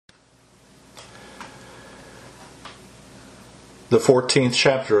The 14th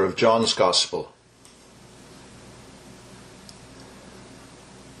chapter of John's Gospel.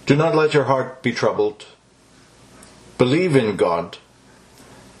 Do not let your heart be troubled. Believe in God.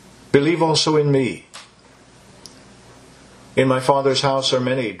 Believe also in me. In my Father's house are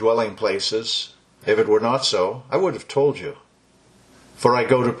many dwelling places. If it were not so, I would have told you. For I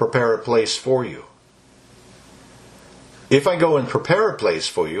go to prepare a place for you. If I go and prepare a place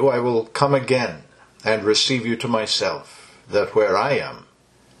for you, I will come again and receive you to myself, that where I am,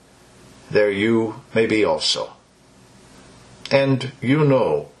 there you may be also. And you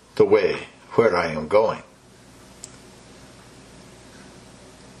know the way where I am going.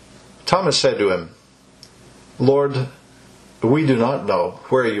 Thomas said to him, Lord, we do not know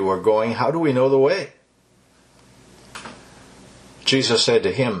where you are going. How do we know the way? Jesus said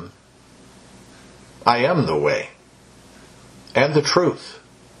to him, I am the way, and the truth,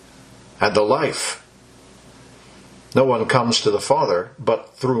 and the life. No one comes to the Father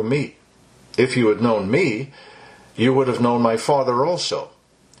but through me. If you had known me, you would have known my Father also.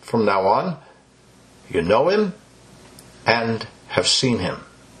 From now on, you know him and have seen him.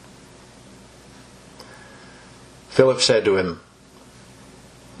 Philip said to him,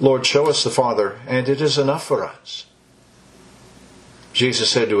 Lord, show us the Father, and it is enough for us. Jesus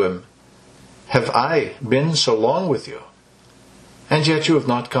said to him, Have I been so long with you, and yet you have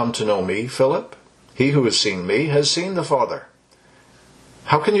not come to know me, Philip? He who has seen me has seen the Father.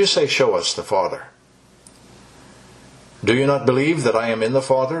 How can you say, Show us the Father? Do you not believe that I am in the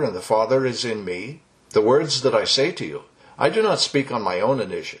Father, and the Father is in me? The words that I say to you, I do not speak on my own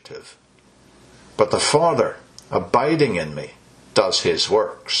initiative, but the Father, abiding in me, does his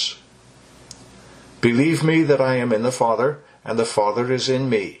works. Believe me that I am in the Father, and the Father is in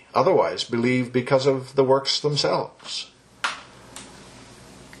me. Otherwise, believe because of the works themselves.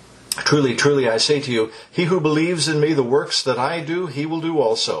 Truly, truly, I say to you, he who believes in me, the works that I do, he will do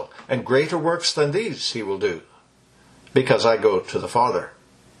also, and greater works than these he will do, because I go to the Father.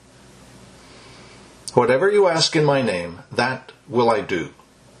 Whatever you ask in my name, that will I do,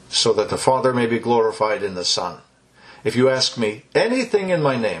 so that the Father may be glorified in the Son. If you ask me anything in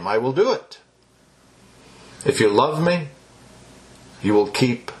my name, I will do it. If you love me, you will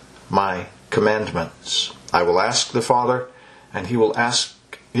keep my commandments. I will ask the Father, and he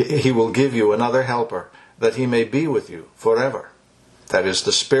will give you another helper, that he may be with you forever. That is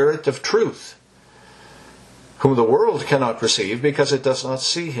the Spirit of truth, whom the world cannot receive, because it does not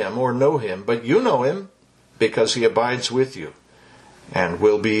see him or know him. But you know him, because he abides with you and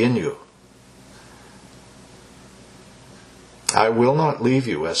will be in you. I will not leave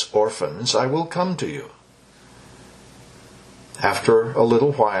you as orphans. I will come to you. After a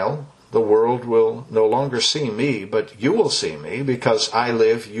little while, the world will no longer see me, but you will see me. Because I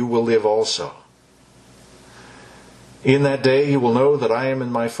live, you will live also. In that day you will know that I am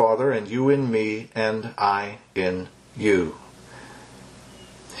in my Father, and you in me, and I in you.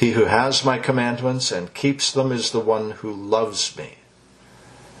 He who has my commandments and keeps them is the one who loves me.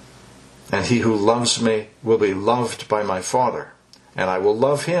 And he who loves me will be loved by my Father, and I will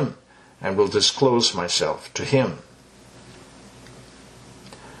love him, and will disclose myself to him.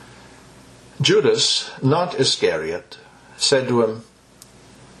 Judas, not Iscariot, said to him,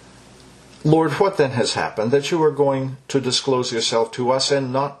 Lord, what then has happened that you are going to disclose yourself to us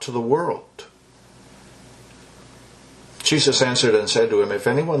and not to the world? Jesus answered and said to him, If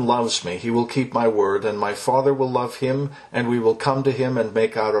anyone loves me, he will keep my word, and my Father will love him, and we will come to him and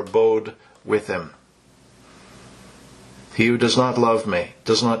make our abode with him. He who does not love me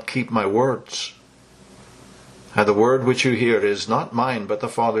does not keep my words. And the word which you hear is not mine, but the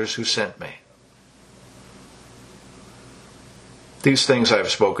Father's who sent me. These things I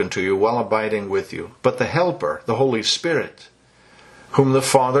have spoken to you while abiding with you. But the Helper, the Holy Spirit, whom the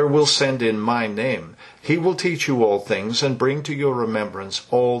Father will send in my name, he will teach you all things and bring to your remembrance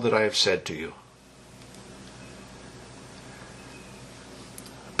all that I have said to you.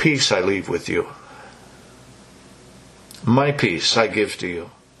 Peace I leave with you. My peace I give to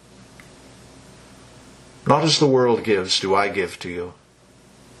you. Not as the world gives do I give to you.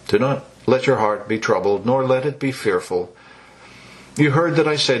 Do not let your heart be troubled, nor let it be fearful. You heard that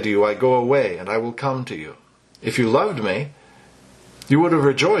I said to you, I go away, and I will come to you. If you loved me, you would have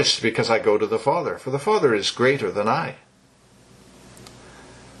rejoiced because I go to the Father, for the Father is greater than I.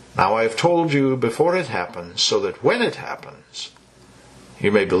 Now I have told you before it happens, so that when it happens,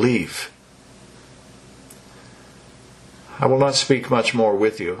 you may believe. I will not speak much more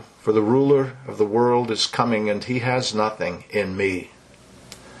with you, for the ruler of the world is coming, and he has nothing in me.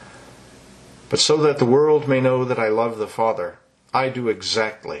 But so that the world may know that I love the Father, I do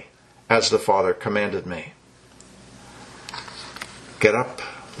exactly as the Father commanded me. Get up.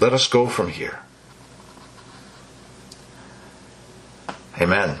 Let us go from here.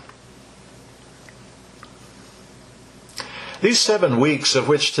 Amen. These 7 weeks, of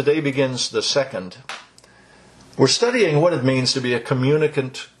which today begins the second, we're studying what it means to be a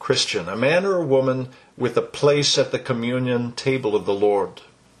communicant Christian, a man or a woman with a place at the communion table of the Lord.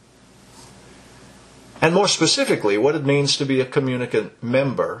 And more specifically, what it means to be a communicant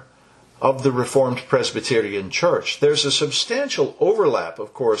member of the Reformed Presbyterian Church. There's a substantial overlap,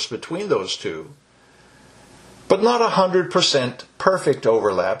 of course, between those two, but not 100% perfect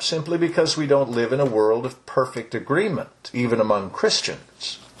overlap, simply because we don't live in a world of perfect agreement, even among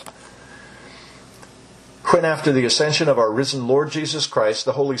Christians. When after the ascension of our risen Lord Jesus Christ,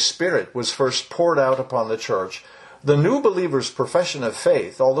 the Holy Spirit was first poured out upon the church, the new believer's profession of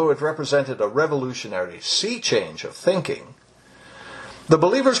faith, although it represented a revolutionary sea change of thinking, the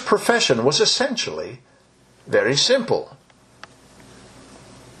believer's profession was essentially very simple.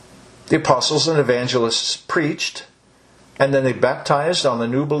 The apostles and evangelists preached, and then they baptized on the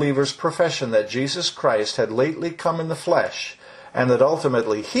new believer's profession that Jesus Christ had lately come in the flesh, and that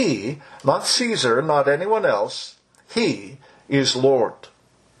ultimately He, not Caesar, not anyone else, He is Lord.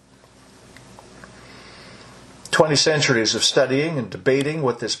 20 centuries of studying and debating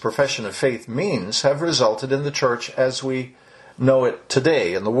what this profession of faith means have resulted in the church as we know it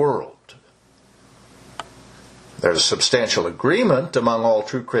today in the world. There's substantial agreement among all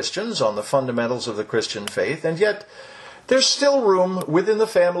true Christians on the fundamentals of the Christian faith, and yet there's still room within the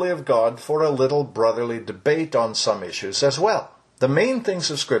family of God for a little brotherly debate on some issues as well. The main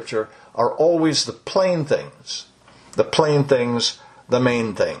things of Scripture are always the plain things. The plain things, the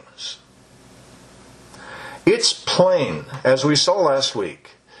main things. It's plain, as we saw last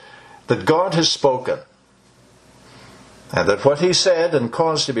week, that God has spoken, and that what He said and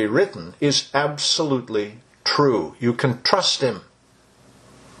caused to be written is absolutely true. You can trust Him.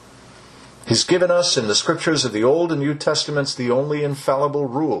 He's given us in the Scriptures of the Old and New Testaments the only infallible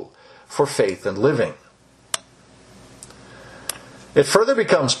rule for faith and living. It further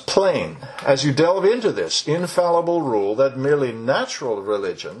becomes plain as you delve into this infallible rule that merely natural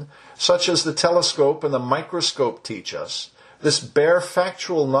religion, such as the telescope and the microscope teach us, this bare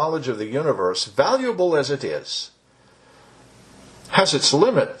factual knowledge of the universe, valuable as it is, has its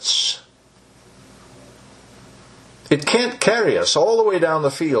limits. It can't carry us all the way down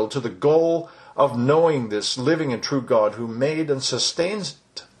the field to the goal of knowing this living and true God who made and sustains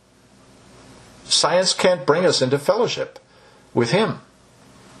it. Science can't bring us into fellowship with Him.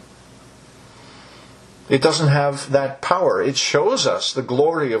 It doesn't have that power. It shows us the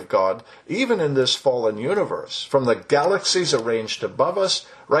glory of God, even in this fallen universe, from the galaxies arranged above us,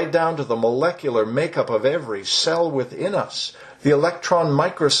 right down to the molecular makeup of every cell within us. The electron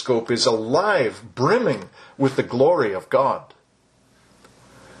microscope is alive, brimming with the glory of God.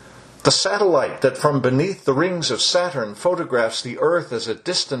 The satellite that from beneath the rings of Saturn photographs the Earth as a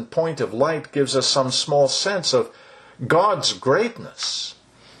distant point of light gives us some small sense of God's greatness.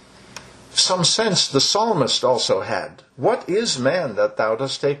 Some sense the psalmist also had. What is man that thou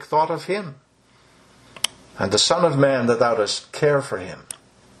dost take thought of him? And the Son of Man that thou dost care for him?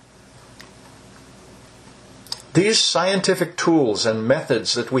 These scientific tools and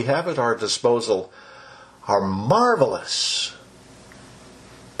methods that we have at our disposal are marvelous.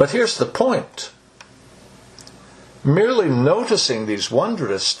 But here's the point. Merely noticing these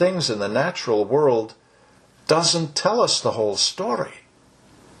wondrous things in the natural world doesn't tell us the whole story.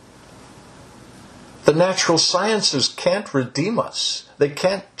 The natural sciences can't redeem us. They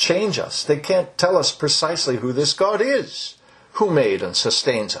can't change us. They can't tell us precisely who this God is, who made and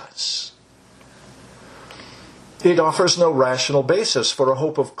sustains us. It offers no rational basis for a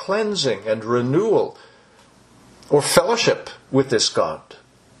hope of cleansing and renewal or fellowship with this God.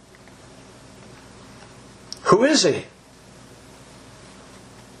 Who is He?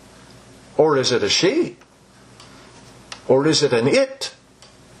 Or is it a she? Or is it an it?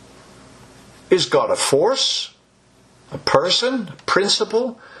 Is God a force? A person? A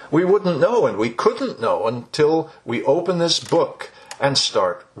principle? We wouldn't know, and we couldn't know until we open this book and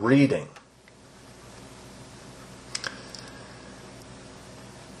start reading.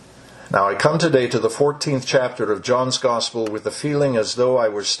 Now I come today to the 14th chapter of John's Gospel with the feeling as though I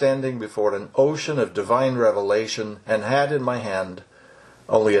were standing before an ocean of divine revelation and had in my hand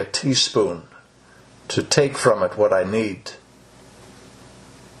only a teaspoon to take from it what I need.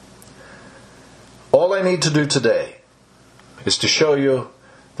 All I need to do today is to show you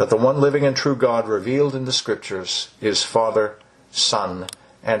that the one living and true God revealed in the Scriptures is Father, Son,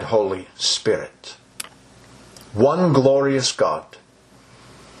 and Holy Spirit. One glorious God,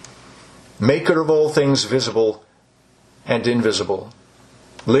 maker of all things visible and invisible,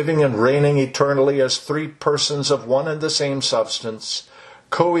 living and reigning eternally as three persons of one and the same substance,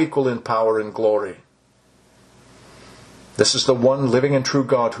 co-equal in power and glory. This is the one living and true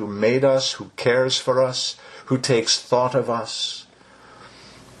God who made us, who cares for us, who takes thought of us.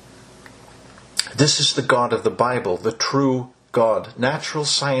 This is the God of the Bible, the true God. Natural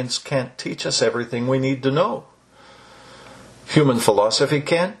science can't teach us everything we need to know. Human philosophy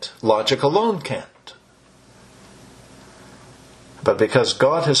can't. Logic alone can't. But because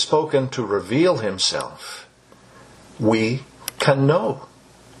God has spoken to reveal himself, we can know.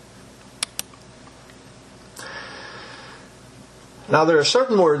 Now, there are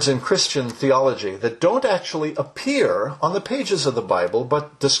certain words in Christian theology that don't actually appear on the pages of the Bible,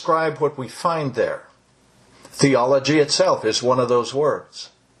 but describe what we find there. Theology itself is one of those words.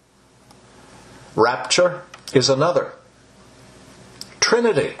 Rapture is another.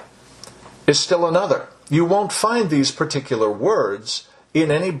 Trinity is still another. You won't find these particular words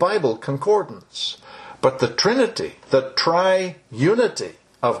in any Bible concordance. But the Trinity, the triunity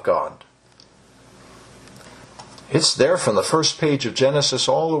of God, it's there from the first page of Genesis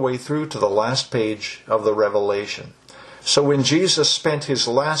all the way through to the last page of the Revelation. So when Jesus spent his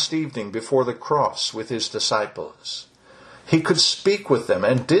last evening before the cross with his disciples, he could speak with them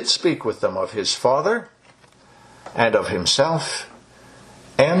and did speak with them of his Father and of himself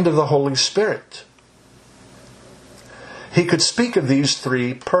and of the Holy Spirit. He could speak of these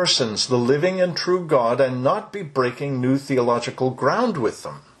three persons, the living and true God, and not be breaking new theological ground with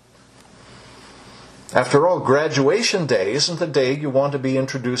them. After all, graduation day isn't the day you want to be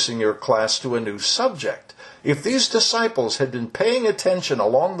introducing your class to a new subject. If these disciples had been paying attention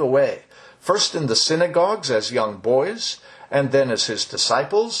along the way, first in the synagogues as young boys, and then as his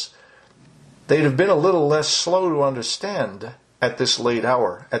disciples, they'd have been a little less slow to understand at this late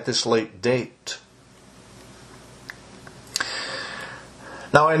hour, at this late date.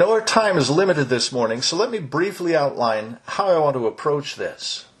 Now, I know our time is limited this morning, so let me briefly outline how I want to approach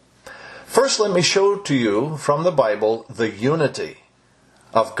this. First, let me show to you from the Bible the unity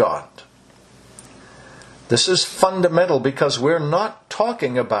of God. This is fundamental because we're not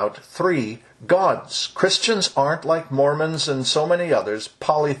talking about three gods. Christians aren't, like Mormons and so many others,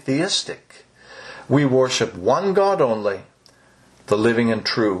 polytheistic. We worship one God only, the living and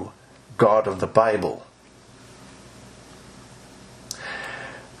true God of the Bible.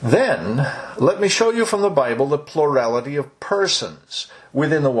 Then, let me show you from the Bible the plurality of persons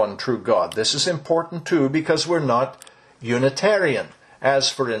within the one true God. This is important too because we're not Unitarian, as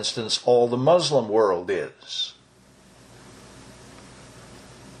for instance all the Muslim world is.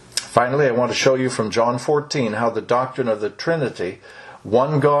 Finally, I want to show you from John 14 how the doctrine of the Trinity,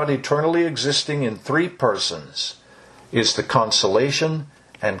 one God eternally existing in three persons, is the consolation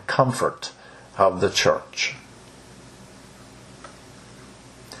and comfort of the church.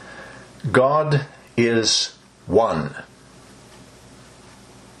 God is one.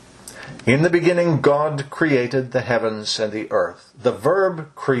 In the beginning, God created the heavens and the earth. The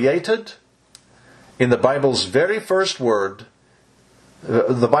verb created, in the Bible's very first word,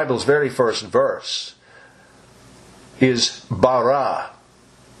 the Bible's very first verse, is bara.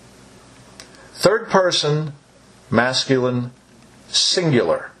 Third person, masculine,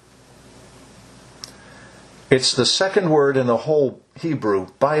 singular. It's the second word in the whole Hebrew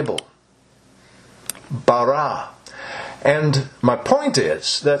Bible. Bara. And my point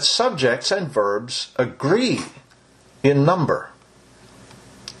is that subjects and verbs agree in number.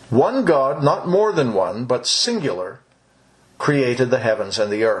 One God, not more than one, but singular, created the heavens and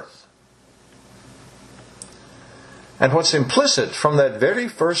the earth. And what's implicit from that very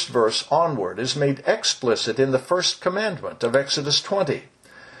first verse onward is made explicit in the first commandment of Exodus 20.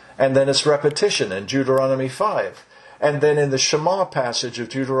 And then its repetition in Deuteronomy 5. And then in the Shema passage of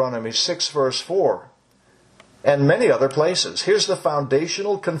Deuteronomy 6 verse 4. And many other places. Here's the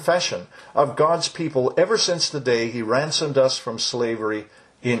foundational confession of God's people ever since the day He ransomed us from slavery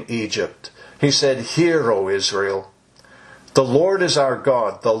in Egypt. He said, "Hear, O Israel, the Lord is our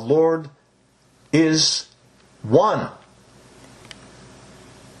God. The Lord is one."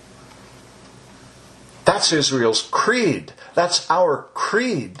 That's Israel's creed. That's our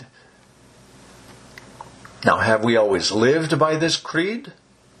creed. Now, have we always lived by this creed?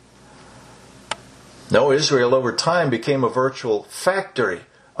 No, Israel over time became a virtual factory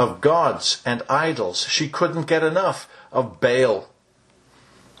of gods and idols. She couldn't get enough of Baal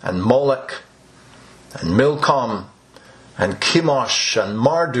and Molech and Milcom and Chemosh and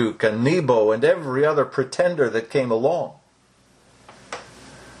Marduk and Nebo and every other pretender that came along.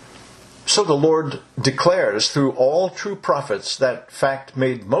 So the Lord declares through all true prophets that fact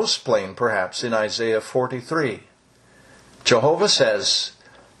made most plain perhaps in Isaiah 43. Jehovah says,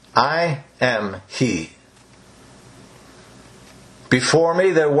 I am He. Before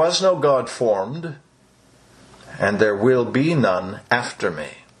me there was no God formed, and there will be none after me.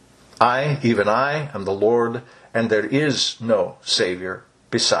 I, even I, am the Lord, and there is no Savior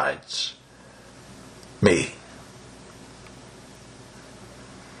besides me.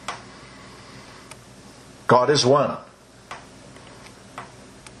 God is one.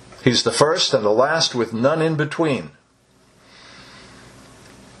 He's the first and the last, with none in between.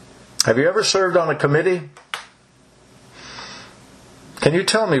 Have you ever served on a committee? Can you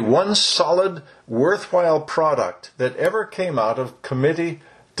tell me one solid, worthwhile product that ever came out of committee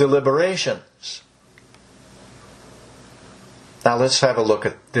deliberations? Now let's have a look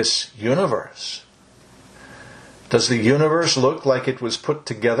at this universe. Does the universe look like it was put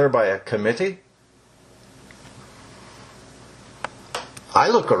together by a committee? I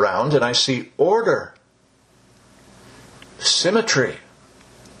look around and I see order, symmetry,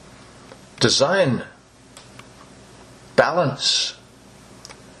 design, balance,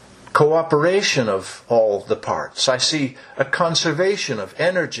 cooperation of all the parts. I see a conservation of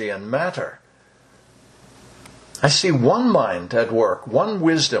energy and matter. I see one mind at work, one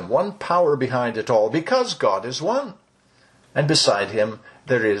wisdom, one power behind it all, because God is one, and beside Him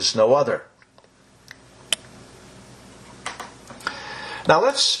there is no other. Now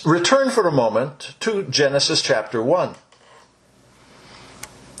let's return for a moment to Genesis chapter 1.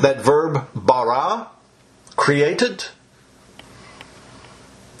 That verb bara, created,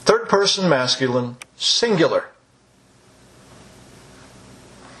 third person masculine, singular.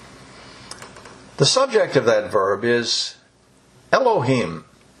 The subject of that verb is Elohim.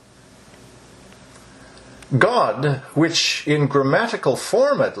 God, which in grammatical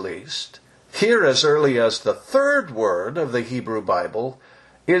form at least, here as early as the third word of the Hebrew Bible,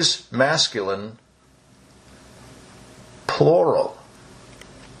 is masculine, plural.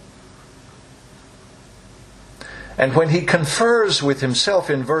 And when he confers with himself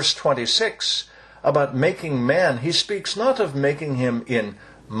in verse 26 about making man, he speaks not of making him in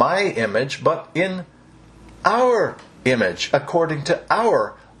my image, but in our image, according to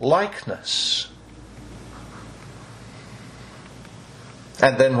our likeness.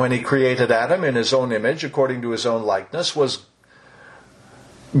 And then when he created Adam in his own image, according to his own likeness, was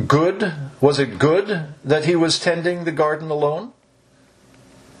it good that he was tending the garden alone?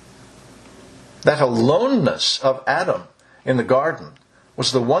 That aloneness of Adam in the garden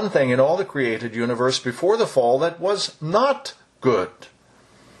was the one thing in all the created universe before the fall that was not good.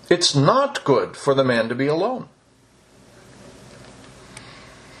 It's not good for the man to be alone.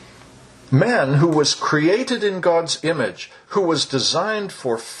 Man, who was created in God's image, who was designed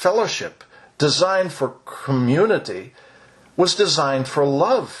for fellowship, designed for community, was designed for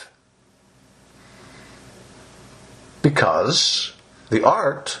love. Because the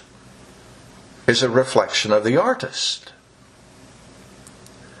art is a reflection of the artist.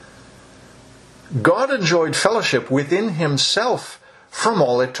 God enjoyed fellowship within Himself from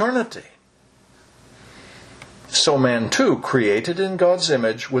all eternity. So man too, created in God's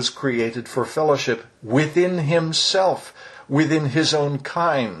image, was created for fellowship within himself, within his own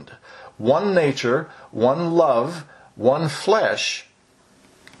kind. One nature, one love, one flesh,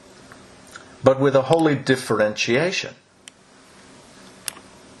 but with a holy differentiation.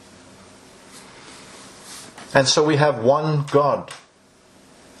 And so we have one God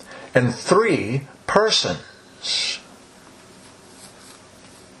and three persons.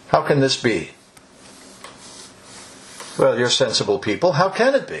 How can this be? Well, you're sensible people. How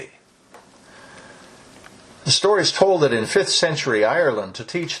can it be? The story is told that in 5th century Ireland, to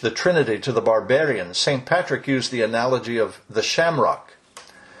teach the Trinity to the barbarians, St. Patrick used the analogy of the shamrock.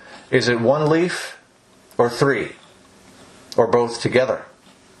 Is it one leaf or three? Or both together?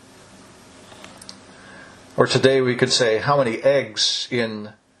 Or today we could say, how many eggs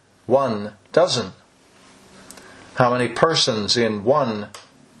in one dozen? How many persons in one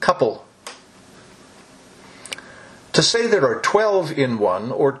couple? To say there are 12 in one,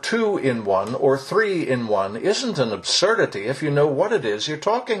 or 2 in one, or 3 in one isn't an absurdity if you know what it is you're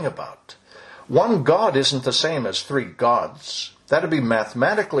talking about. One God isn't the same as 3 gods. That would be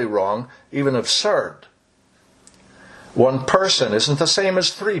mathematically wrong, even absurd. One person isn't the same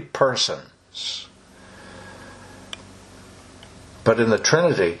as 3 persons. But in the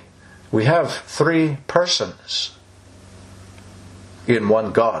Trinity, we have 3 persons in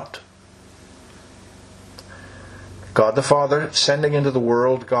one God. God the Father sending into the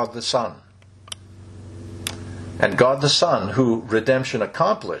world God the Son. And God the Son, who redemption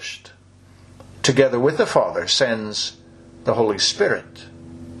accomplished, together with the Father, sends the Holy Spirit.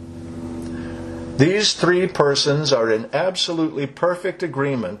 These three persons are in absolutely perfect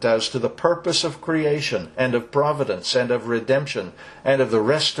agreement as to the purpose of creation and of providence and of redemption and of the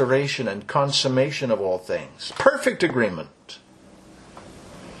restoration and consummation of all things. Perfect agreement.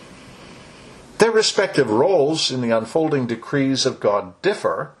 Their respective roles in the unfolding decrees of God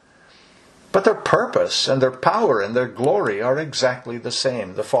differ, but their purpose and their power and their glory are exactly the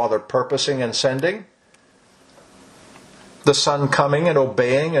same. The Father purposing and sending, the Son coming and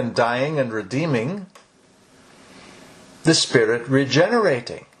obeying and dying and redeeming, the Spirit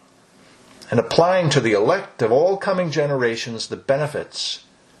regenerating and applying to the elect of all coming generations the benefits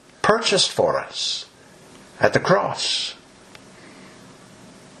purchased for us at the cross.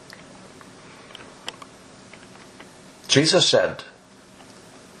 Jesus said,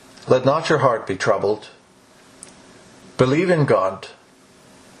 "Let not your heart be troubled. Believe in God.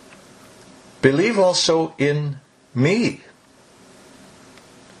 Believe also in me."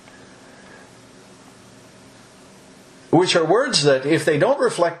 Which are words that, if they don't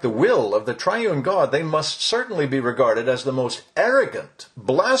reflect the will of the triune God, they must certainly be regarded as the most arrogant,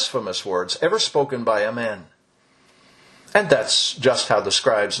 blasphemous words ever spoken by a man. And that's just how the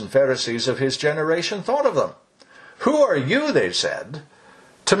scribes and Pharisees of his generation thought of them. "Who are you," they said,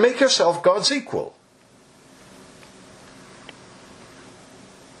 "to make yourself God's equal?"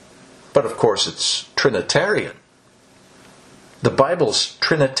 But of course it's Trinitarian. The Bible's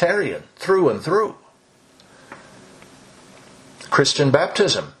Trinitarian through and through. Christian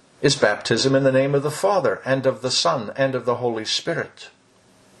baptism is baptism in the name of the Father and of the Son and of the Holy Spirit.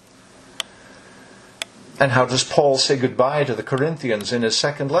 And how does Paul say goodbye to the Corinthians in his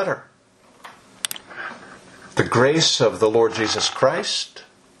second letter? "The grace of the Lord Jesus Christ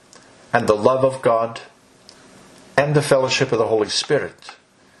and the love of God and the fellowship of the Holy Spirit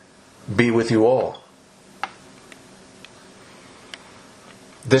be with you all."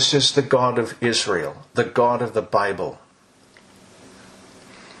 This is the God of Israel, the God of the Bible.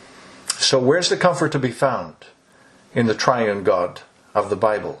 So where's the comfort to be found in the triune God of the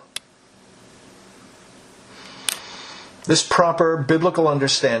Bible? This proper biblical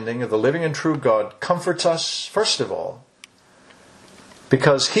understanding of the living and true God comforts us, first of all,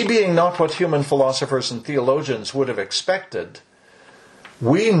 because He being not what human philosophers and theologians would have expected,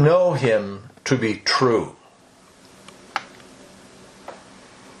 we know Him to be true.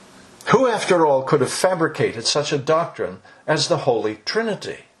 Who, after all, could have fabricated such a doctrine as the Holy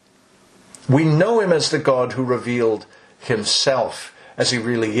Trinity? We know Him as the God who revealed Himself as He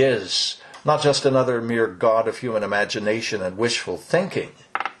really is, not just another mere God of human imagination and wishful thinking.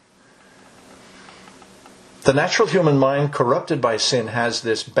 The natural human mind, corrupted by sin, has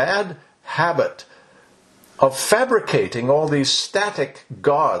this bad habit of fabricating all these static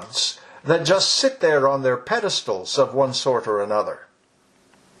gods that just sit there on their pedestals of one sort or another.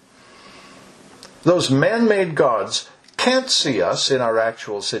 Those man-made gods can't see us in our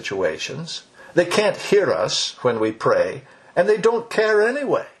actual situations. They can't hear us when we pray, and they don't care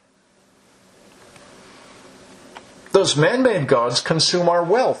anyway. Those man-made gods consume our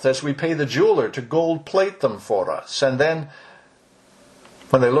wealth as we pay the jeweler to gold plate them for us. And then,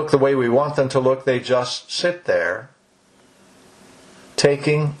 when they look the way we want them to look, they just sit there,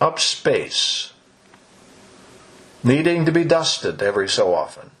 taking up space, needing to be dusted every so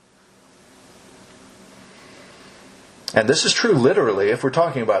often. And this is true literally if we're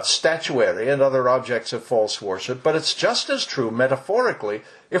talking about statuary and other objects of false worship, but it's just as true metaphorically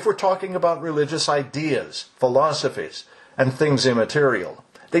if we're talking about religious ideas, philosophies, and things immaterial.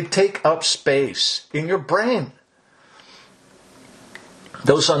 They take up space in your brain.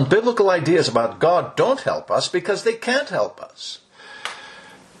 Those unbiblical ideas about God don't help us because they can't help us.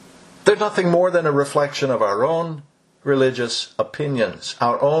 They're nothing more than a reflection of our own religious opinions,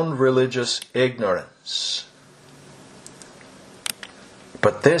 our own religious ignorance.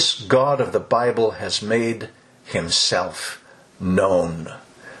 But this God of the Bible has made Himself known,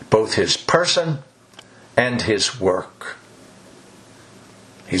 both His person and His work.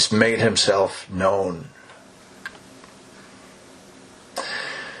 He's made Himself known.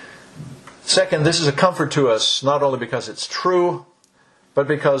 Second, this is a comfort to us not only because it's true, but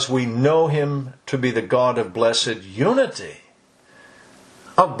because we know Him to be the God of blessed unity,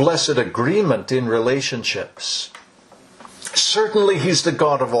 of blessed agreement in relationships. Certainly He's the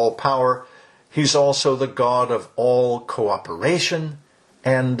God of all power. He's also the God of all cooperation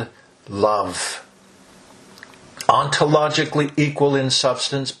and love. Ontologically equal in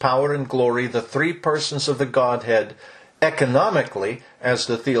substance, power, and glory, the three persons of the Godhead, economically, as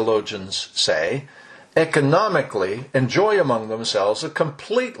the theologians say, economically enjoy among themselves a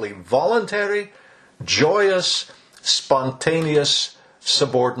completely voluntary, joyous, spontaneous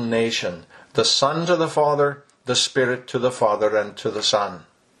subordination. the Son to the Father, the Spirit to the Father and to the Son.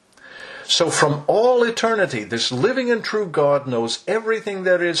 So from all eternity, this living and true God knows everything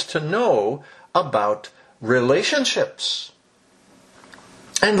there is to know about relationships,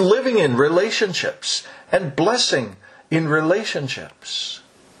 and living in relationships, and blessing in relationships.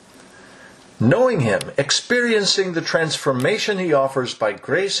 Knowing Him, experiencing the transformation He offers by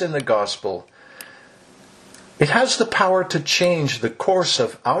grace in the gospel, it has the power to change the course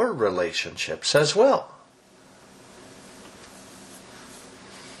of our relationships as well.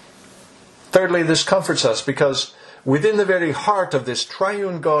 Thirdly, this comforts us because within the very heart of this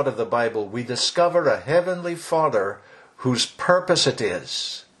triune God of the Bible, we discover a heavenly Father whose purpose it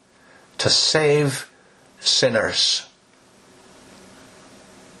is to save sinners.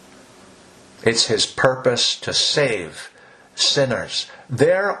 It's His purpose to save sinners.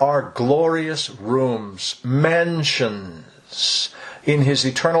 There are glorious rooms, mansions in His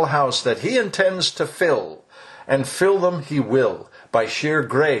eternal house that He intends to fill, and fill them He will. By sheer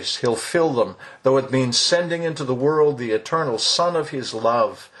grace, He'll fill them, though it means sending into the world the eternal Son of His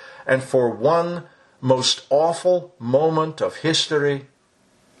love, and for one most awful moment of history,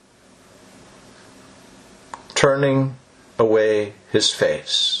 turning away His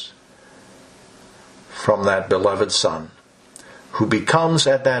face from that beloved Son, who becomes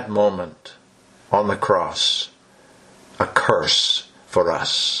at that moment on the cross a curse for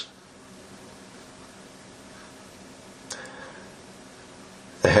us.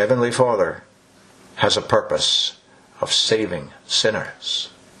 The Heavenly Father has a purpose of saving sinners.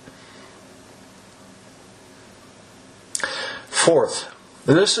 Fourth,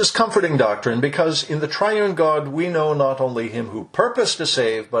 this is comforting doctrine because in the triune God we know not only Him who purposed to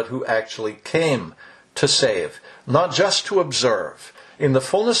save, but who actually came to save, not just to observe. In the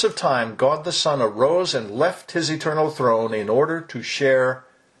fullness of time, God the Son arose and left His eternal throne in order to share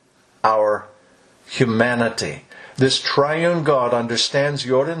our humanity. This triune God understands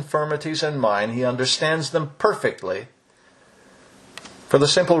your infirmities and mine. He understands them perfectly for the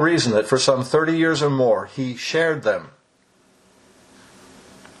simple reason that for some 30 years or more, He shared them.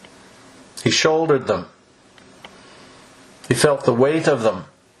 He shouldered them. He felt the weight of them.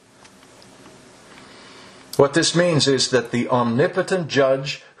 What this means is that the omnipotent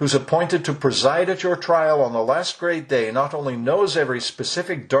judge who's appointed to preside at your trial on the last great day not only knows every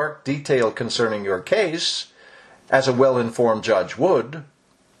specific dark detail concerning your case, as a well-informed judge would.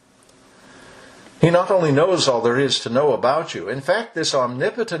 He not only knows all there is to know about you. In fact, this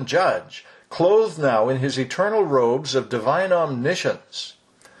omnipotent judge, clothed now in His eternal robes of divine omniscience,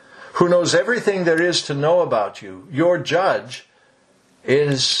 who knows everything there is to know about you, your judge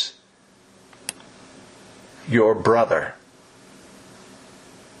is your brother.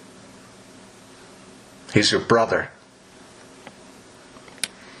 He's your brother.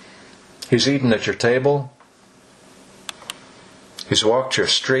 He's eaten at your table. He's walked your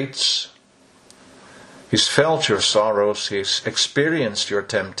streets. He's felt your sorrows. He's experienced your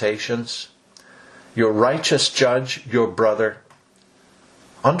temptations. Your righteous judge, your brother,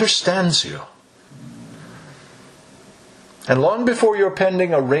 understands you. And long before your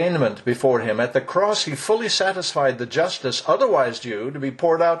pending arraignment before Him at the cross, He fully satisfied the justice otherwise due to be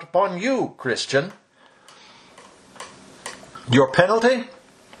poured out upon you, Christian. Your penalty?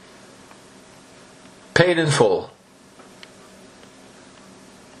 Paid in full.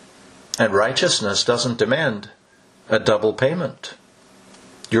 And righteousness doesn't demand a double payment.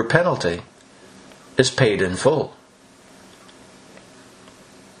 Your penalty is paid in full.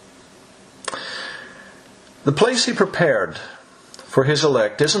 The place He prepared for His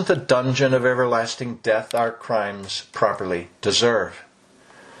elect isn't the dungeon of everlasting death our crimes properly deserve.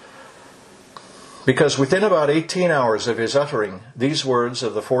 Because within about 18 hours of His uttering these words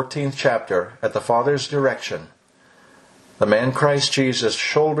of the 14th chapter at the Father's direction, the man Christ Jesus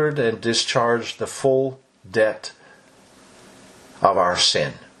shouldered and discharged the full debt of our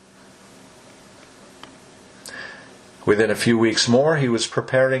sin. Within a few weeks more, He was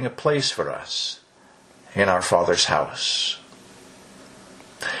preparing a place for us in our Father's house.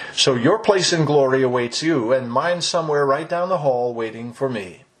 So your place in glory awaits you, and mine somewhere right down the hall waiting for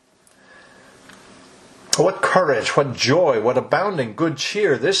me. What courage, what joy, what abounding good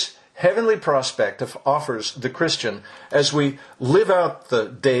cheer this heavenly prospect offers the Christian as we live out the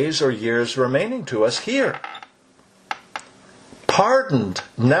days or years remaining to us here. Pardoned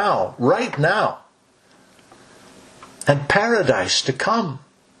now, right now, and paradise to come.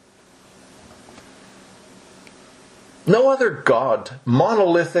 No other God,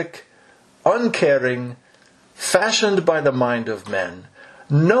 monolithic, uncaring, fashioned by the mind of men,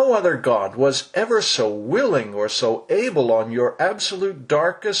 No other God was ever so willing or so able on your absolute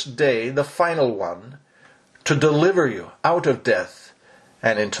darkest day, the final one, to deliver you out of death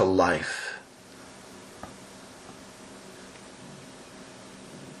and into life.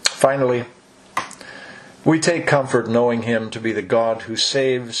 Finally, we take comfort knowing Him to be the God who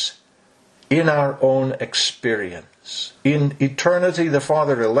saves in our own experience. In eternity, the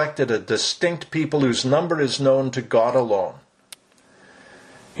Father elected a distinct people whose number is known to God alone.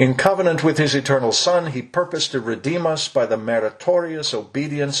 In covenant with His eternal Son, He purposed to redeem us by the meritorious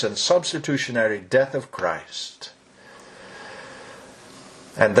obedience and substitutionary death of Christ.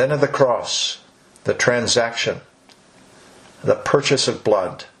 And then at the cross, the transaction, the purchase of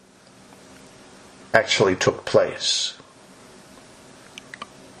blood, actually took place.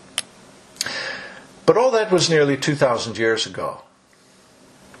 But all that was nearly 2,000 years ago.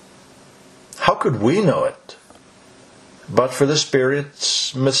 How could we know it but for the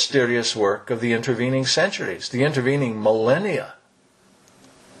Spirit's mysterious work of the intervening centuries, the intervening millennia?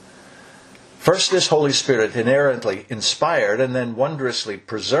 First, this Holy Spirit inerrantly inspired and then wondrously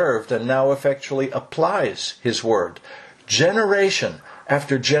preserved and now effectually applies His Word, generation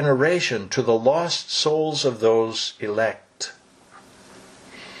after generation, to the lost souls of those elect.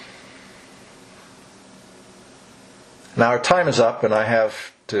 Now our time is up, and I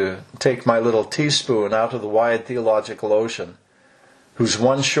have to take my little teaspoon out of the wide theological ocean, whose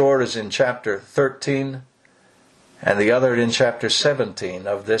one shore is in chapter 13 and the other in chapter 17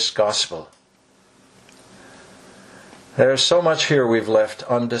 of this Gospel. There's so much here we've left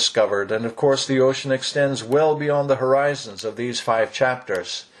undiscovered, and of course the ocean extends well beyond the horizons of these 5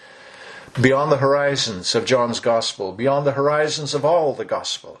 chapters, beyond the horizons of John's Gospel, beyond the horizons of all the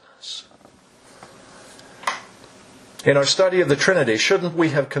Gospels. In our study of the Trinity, shouldn't we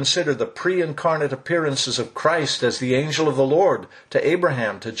have considered the pre-incarnate appearances of Christ as the angel of the Lord to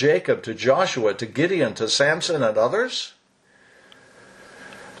Abraham, to Jacob, to Joshua, to Gideon, to Samson, and others?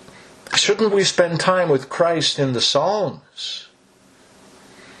 Shouldn't we spend time with Christ in the Psalms?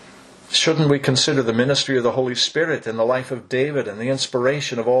 Shouldn't we consider the ministry of the Holy Spirit in the life of David and the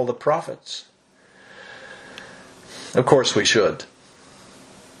inspiration of all the prophets? Of course we should.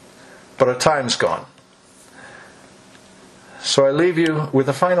 But our time's gone. So I leave you with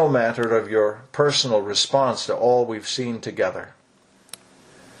the final matter of your personal response to all we've seen together.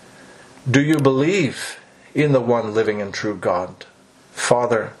 Do you believe in the one living and true God,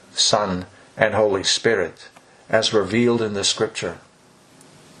 Father, Son, and Holy Spirit, as revealed in the Scripture?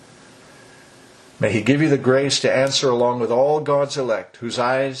 May He give you the grace to answer along with all God's elect, whose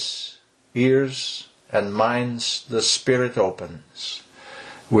eyes, ears, and minds the Spirit opens.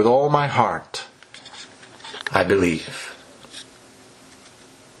 With all my heart, I believe.